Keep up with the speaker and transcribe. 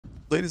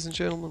Ladies and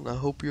gentlemen, I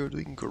hope you're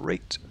doing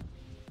great.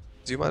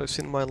 As you might have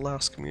seen in my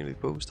last community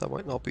post, I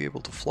might not be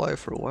able to fly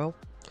for a while.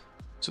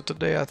 So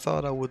today I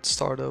thought I would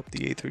start up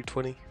the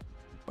A320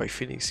 by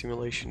Fenix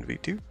Simulation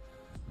V2.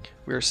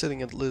 We are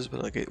sitting at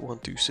Lisbon at gate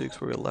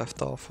 126 where we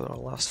left off on our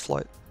last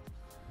flight.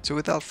 So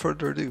without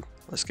further ado,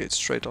 let's get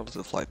straight onto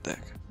the flight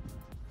deck.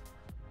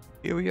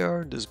 Here we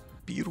are, this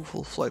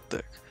beautiful flight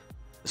deck.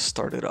 Let's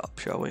start it up,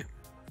 shall we?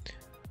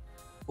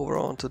 Over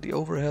onto the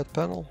overhead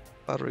panel,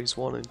 batteries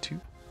 1 and 2.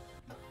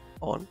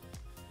 On.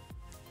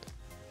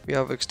 We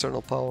have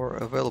external power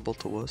available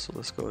to us, so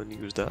let's go and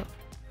use that.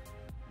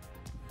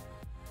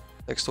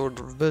 Next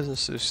order of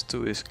business is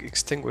to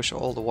extinguish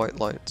all the white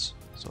lights,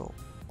 so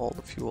all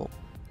the fuel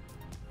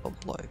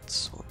pump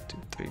lights 1, 2,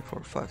 3,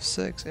 4, 5,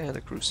 6, and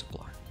the cruise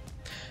supply.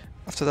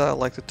 After that, I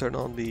like to turn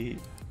on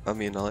I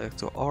like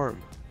to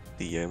arm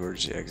the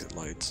emergency exit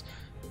lights.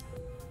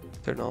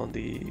 Turn on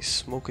the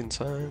smoking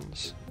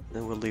signs,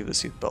 and we'll leave the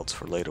seat belts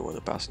for later when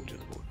the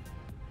passengers board.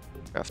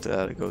 After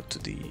that, I go to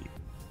the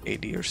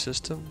ADR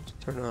system,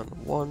 turn on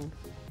 1,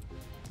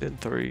 then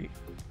 3,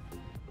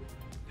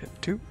 then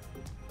 2.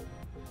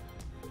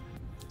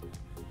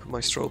 Put my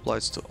strobe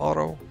lights to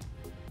auto,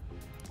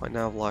 my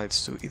nav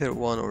lights to either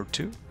 1 or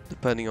 2,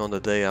 depending on the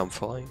day I'm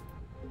flying.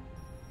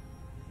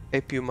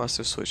 APU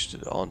master switch to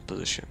the on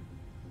position,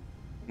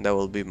 and that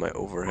will be my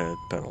overhead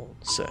panel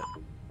set.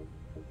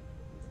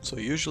 So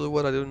usually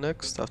what I do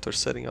next after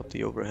setting up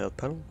the overhead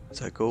panel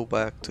is I go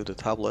back to the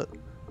tablet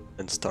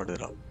and start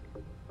it up.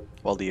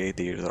 While the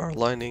ADRs are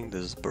aligning,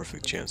 this is a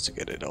perfect chance to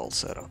get it all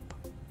set up.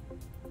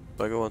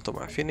 So I go into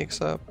my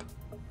Fenix app,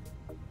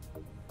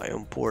 I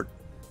import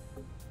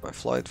my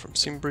flight from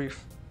SimBrief.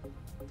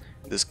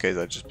 In this case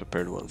I just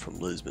prepared one from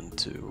Lisbon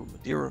to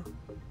Madeira.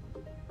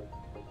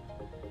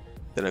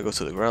 Then I go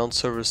to the ground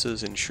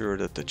services, ensure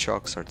that the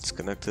chocks are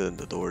disconnected and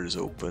the door is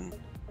open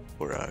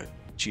for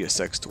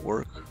GSX to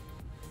work.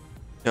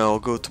 Now I'll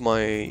go to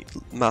my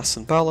mass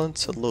and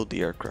balance and load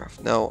the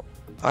aircraft. Now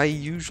I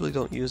usually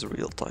don't use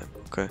real time,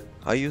 okay?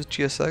 I use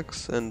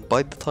GSX, and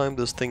by the time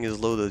this thing is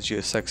loaded,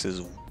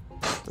 GSX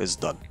is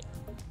done.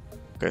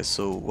 Okay,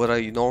 so what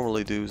I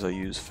normally do is I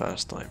use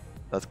fast time.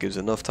 That gives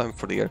enough time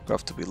for the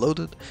aircraft to be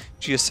loaded,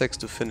 GSX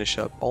to finish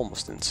up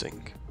almost in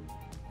sync.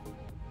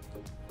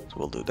 So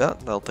we'll do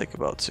that, that'll take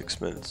about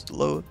 6 minutes to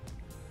load.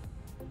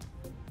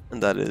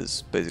 And that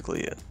is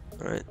basically it,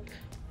 alright?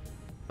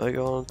 I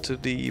go on to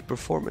the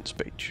performance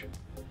page.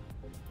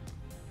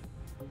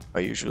 I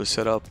usually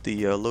set up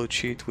the load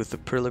sheet with the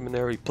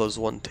preliminary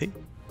 +1 tape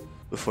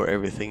before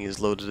everything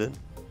is loaded in,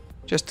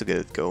 just to get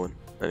it going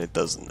and it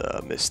doesn't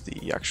miss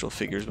the actual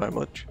figures by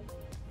much.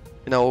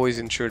 And I always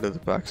ensure that the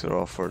packs are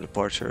off for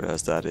departure,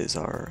 as that is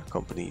our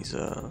company's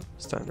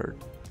standard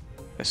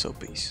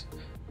SOPs.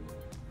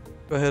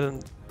 Go ahead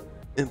and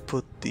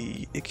input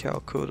the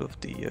ICAO code of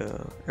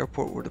the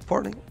airport we're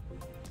departing,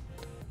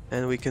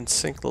 and we can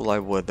sync the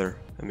live weather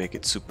and make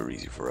it super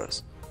easy for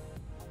us.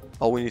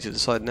 All we need to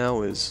decide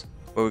now is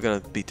where we're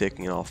going to be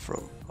taking off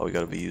from. Are we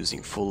going to be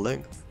using full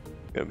length?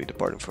 We're going to be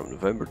departing from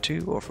November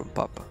 2 or from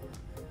Papa?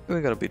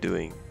 We're going to be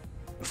doing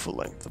a full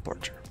length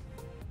departure.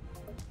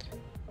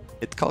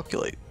 Hit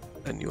calculate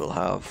and you will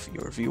have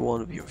your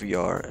V1, your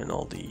VR and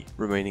all the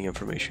remaining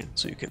information,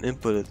 so you can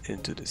input it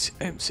into this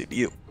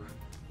MCDU,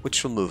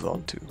 which we'll move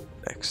on to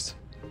next.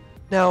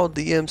 Now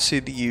the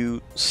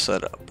MCDU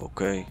setup,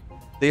 okay?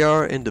 They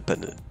are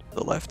independent,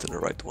 the left and the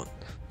right one.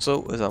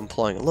 So as I'm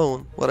flying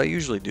alone, what I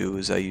usually do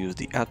is I use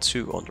the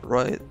ATSU on the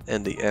right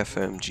and the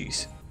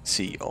FMGC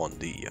on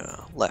the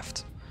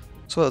left.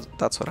 So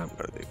that's what I'm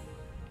going to do.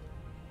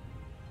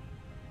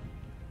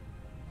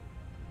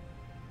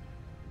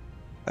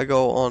 I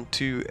go on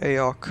to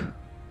AOC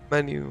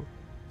menu,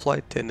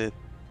 flight init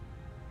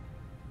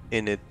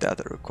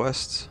data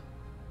requests.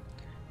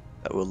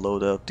 That will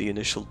load up the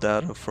initial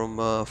data from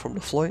the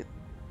flight.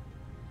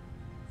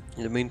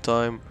 In the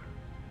meantime,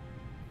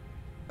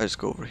 I just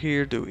go over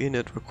here, do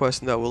init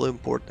request, and that will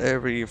import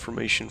every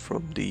information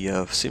from the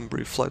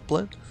SimBrief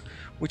Flightplan,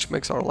 which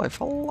makes our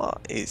life a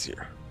lot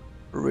easier,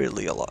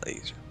 really a lot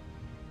easier.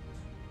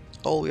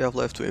 All we have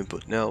left to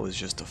input now is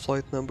just the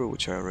flight number,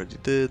 which I already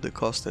did, the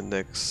cost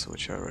index,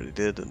 which I already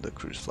did, and the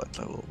cruise flight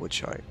level,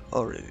 which I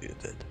already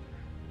did.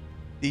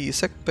 The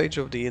second page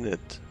of the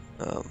init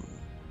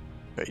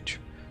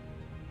page,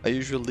 I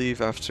usually leave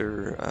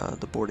after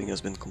the boarding has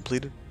been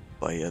completed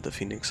by the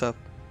Fenix app.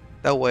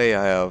 That way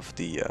I have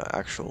the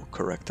actual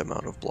correct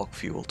amount of block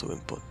fuel to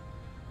input.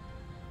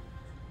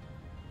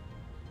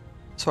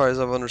 As far as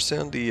I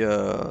understand,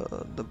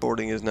 the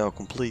boarding is now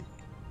complete,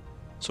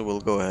 so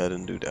we'll go ahead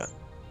and do that.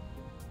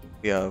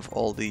 We have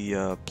all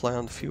the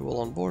planned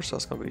fuel on board, so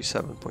that's going to be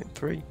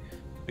 7.3.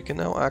 We can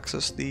now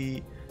access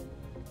the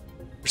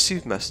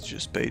received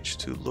messages page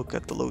to look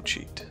at the load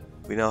sheet.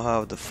 We now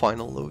have the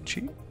final load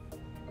sheet.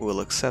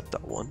 We'll accept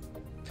that one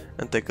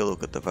and take a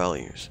look at the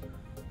values.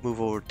 Move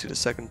over to the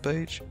second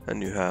page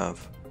and you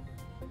have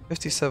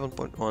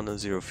 57.1 and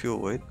 0 fuel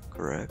weight,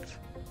 correct.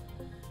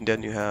 And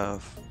then you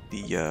have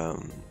the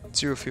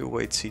 0 fuel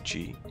weight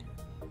CG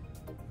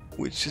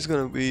which is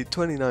gonna be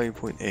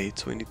 29.8,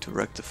 so we need to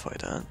rectify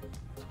that.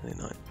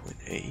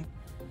 29.8.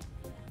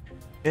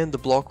 And the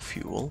block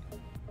fuel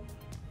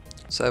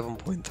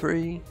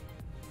 7.3,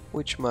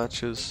 which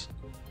matches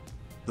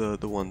the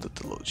one that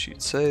the load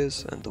sheet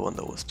says and the one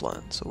that was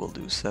planned, so we'll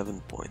do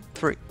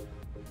 7.3.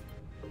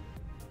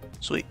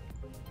 Sweet.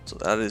 So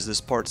that is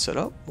this part set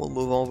up. We'll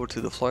move over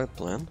to the flight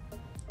plan.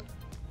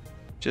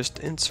 Just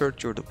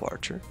insert your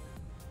departure.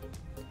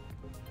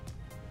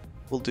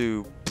 We'll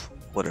do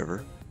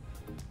whatever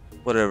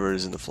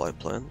is in the flight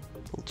plan.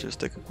 We'll just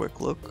take a quick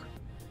look.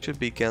 Should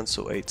be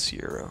cancel 8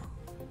 Sierra.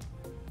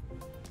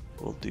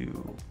 We'll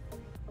do...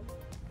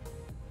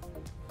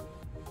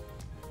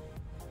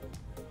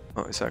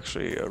 Oh, it's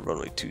actually a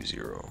runway 20,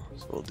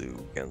 so we'll do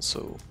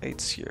cancel 8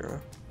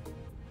 Sierra.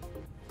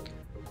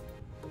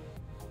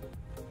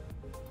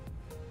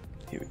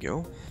 Here we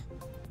go.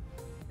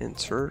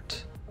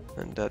 Insert,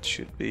 and that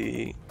should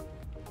be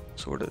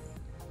sorted.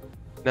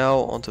 Now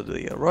onto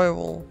the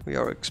arrival. We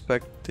are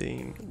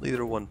expecting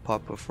leader 1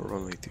 Papa for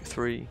runway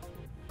 23.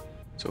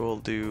 So we'll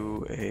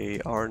do a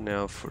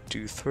RNAV for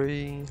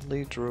 23,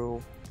 leader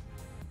 1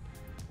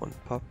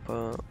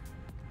 Papa,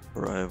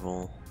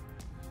 arrival,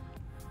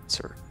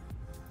 insert.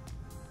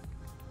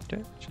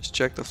 Okay, just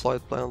check the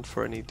flight plan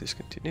for any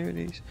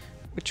discontinuities,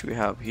 which we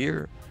have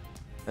here.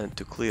 And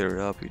to clear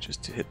it up, you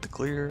just hit the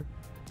clear.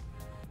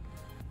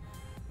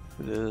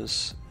 Do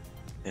this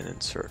and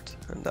insert,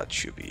 and that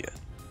should be it.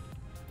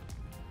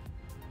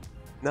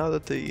 Now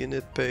that the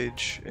init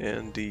page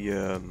and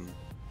the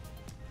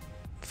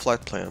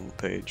flight plan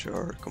page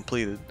are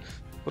completed,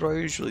 what I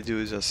usually do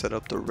is I set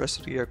up the rest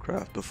of the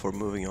aircraft before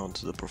moving on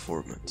to the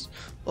performance.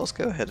 Let's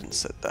go ahead and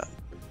set that.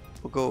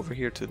 We'll go over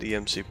here to the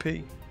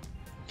MCP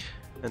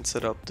and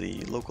set up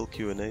the local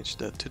QNH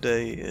that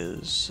today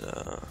is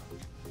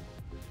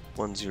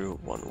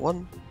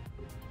 1011.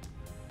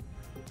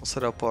 We'll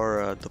set up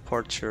our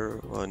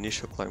departure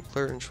initial climb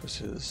clearance,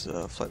 which is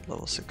flight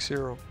level 60.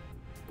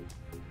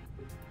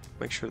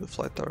 Make sure the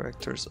flight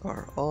directors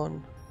are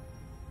on.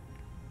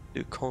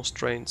 Do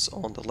constraints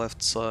on the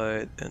left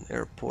side and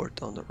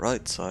airport on the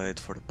right side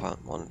for the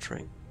pilot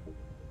monitoring.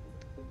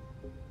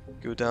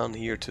 Go down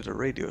here to the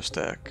radio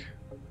stack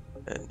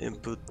and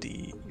input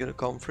the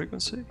Unicom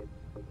frequency.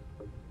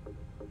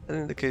 And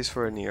in the case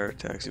for any air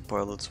taxi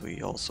pilots,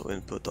 we also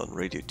input on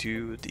radio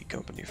 2 the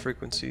company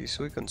frequency,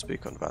 so we can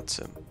speak on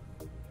VATSIM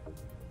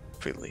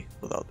freely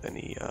without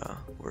any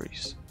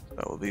worries.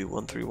 That will be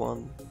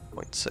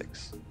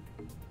 131.6.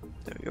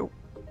 There we go.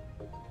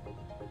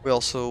 We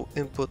also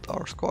input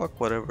our squawk,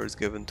 whatever is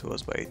given to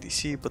us by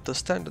ATC, but the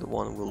standard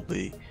one will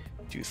be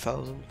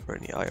 2000 for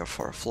any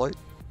IFR flight.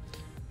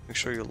 Make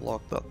sure you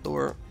lock that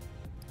door.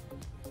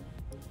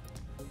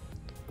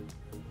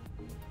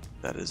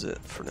 That is it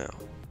for now.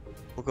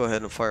 We'll go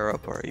ahead and fire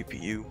up our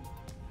APU,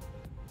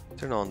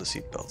 turn on the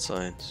seatbelt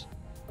signs,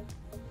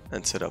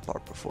 and set up our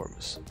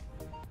performance.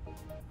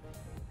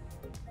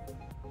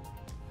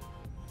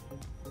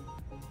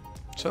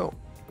 So,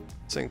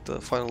 sync the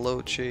final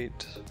load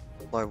sheet,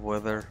 live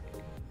weather,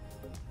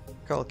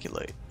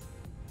 calculate.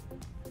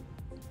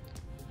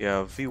 We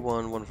have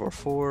V1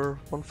 144,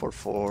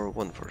 144,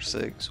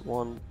 146,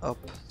 1 up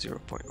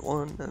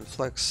 0.1, and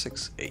flex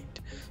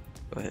 68.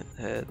 Go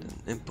ahead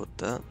and input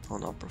that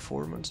on our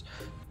performance.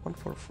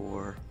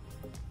 144,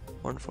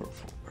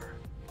 144,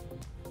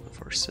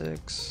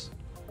 146,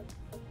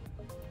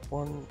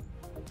 1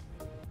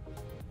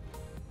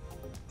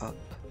 up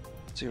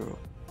 0.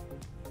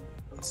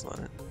 That's not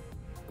it.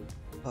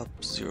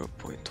 Up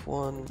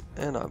 0.1,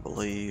 and I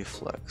believe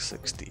flex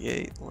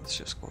 68. Let's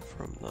just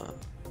confirm that.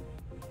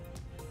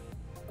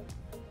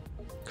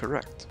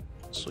 Correct.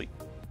 Sweet.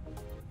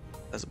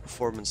 As a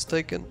performance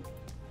taken,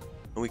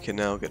 and we can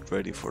now get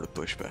ready for the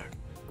pushback.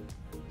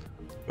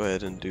 Go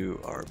ahead and do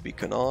our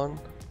beacon on.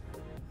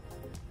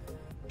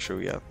 Make sure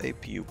we have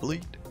APU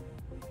bleed.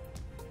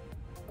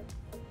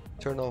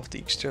 Turn off the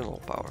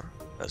external power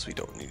as we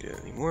don't need it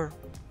anymore.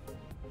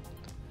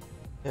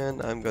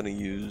 And I'm gonna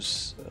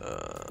use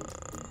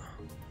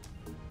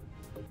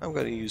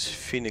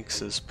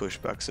Fenix's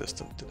pushback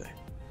system today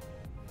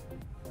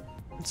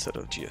instead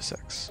of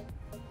GSX.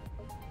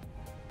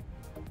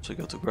 So we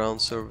go to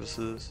ground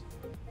services,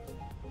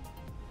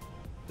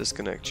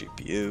 disconnect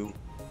GPU,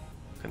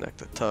 connect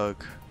the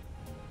tug,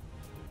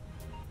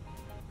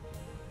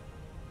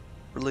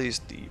 release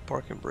the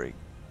parking brake,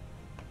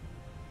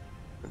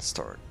 and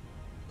start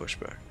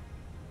pushback.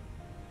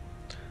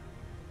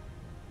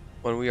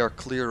 When we are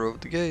clear of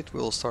the gate,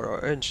 we'll start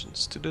our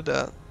engines. To do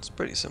that, it's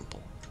pretty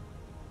simple.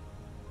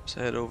 Just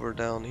head over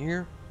down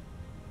here,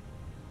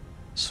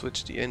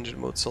 switch the engine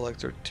mode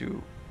selector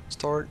to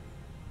start.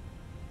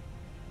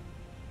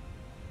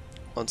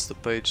 Once the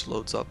page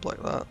loads up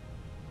like that,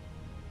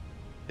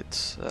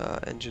 it's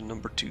engine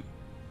number 2.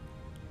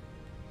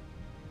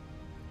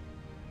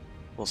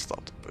 We'll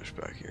stop the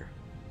pushback here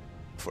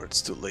before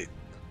it's too late.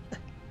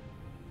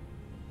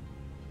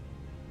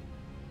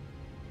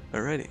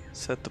 Alrighty,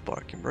 set the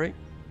parking brake.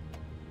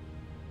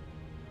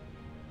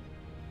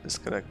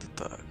 Disconnect the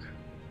tug.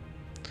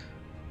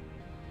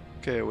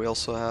 Okay, we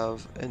also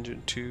have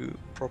engine 2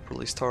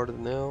 properly started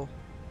now.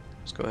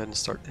 Let's go ahead and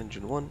start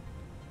engine 1.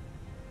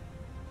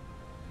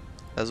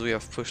 As we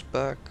have pushed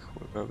back,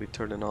 we're going to be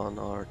turning on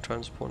our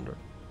transponder,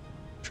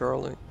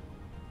 Charlie.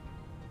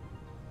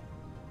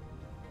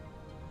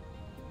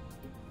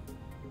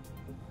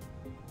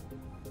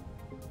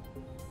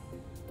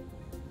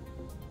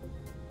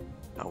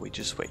 Now we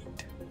just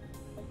wait.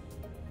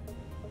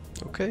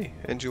 Okay,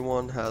 engine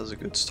 1 has a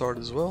good start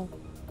as well.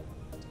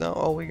 Now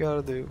all we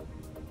gotta do,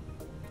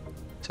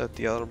 set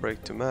the auto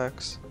brake to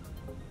max,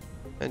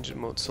 engine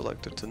mode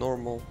selector to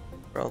normal,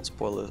 ground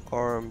spoiler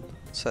armed,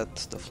 set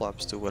the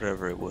flaps to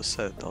whatever it was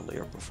set under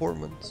your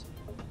performance.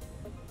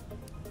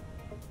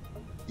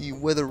 The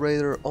weather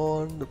radar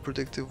on, the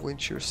predictive wind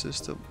shear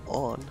system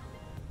on.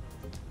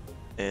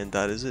 And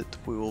that is it.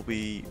 We will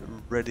be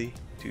ready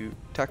to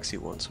taxi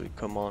once we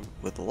come on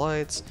with the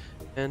lights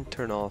and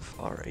turn off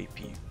our AP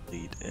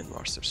lead and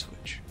master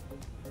switch.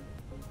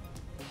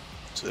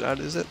 So that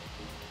is it.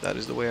 That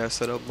is the way I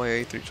set up my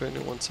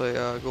A320 once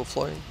I go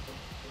flying.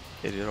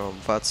 Either on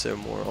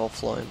VATSIM or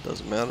offline,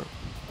 doesn't matter.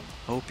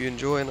 I hope you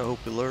enjoy and I hope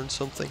you learned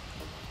something.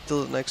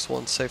 Till the next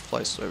one, safe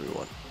flights to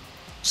everyone.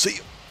 See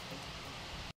you!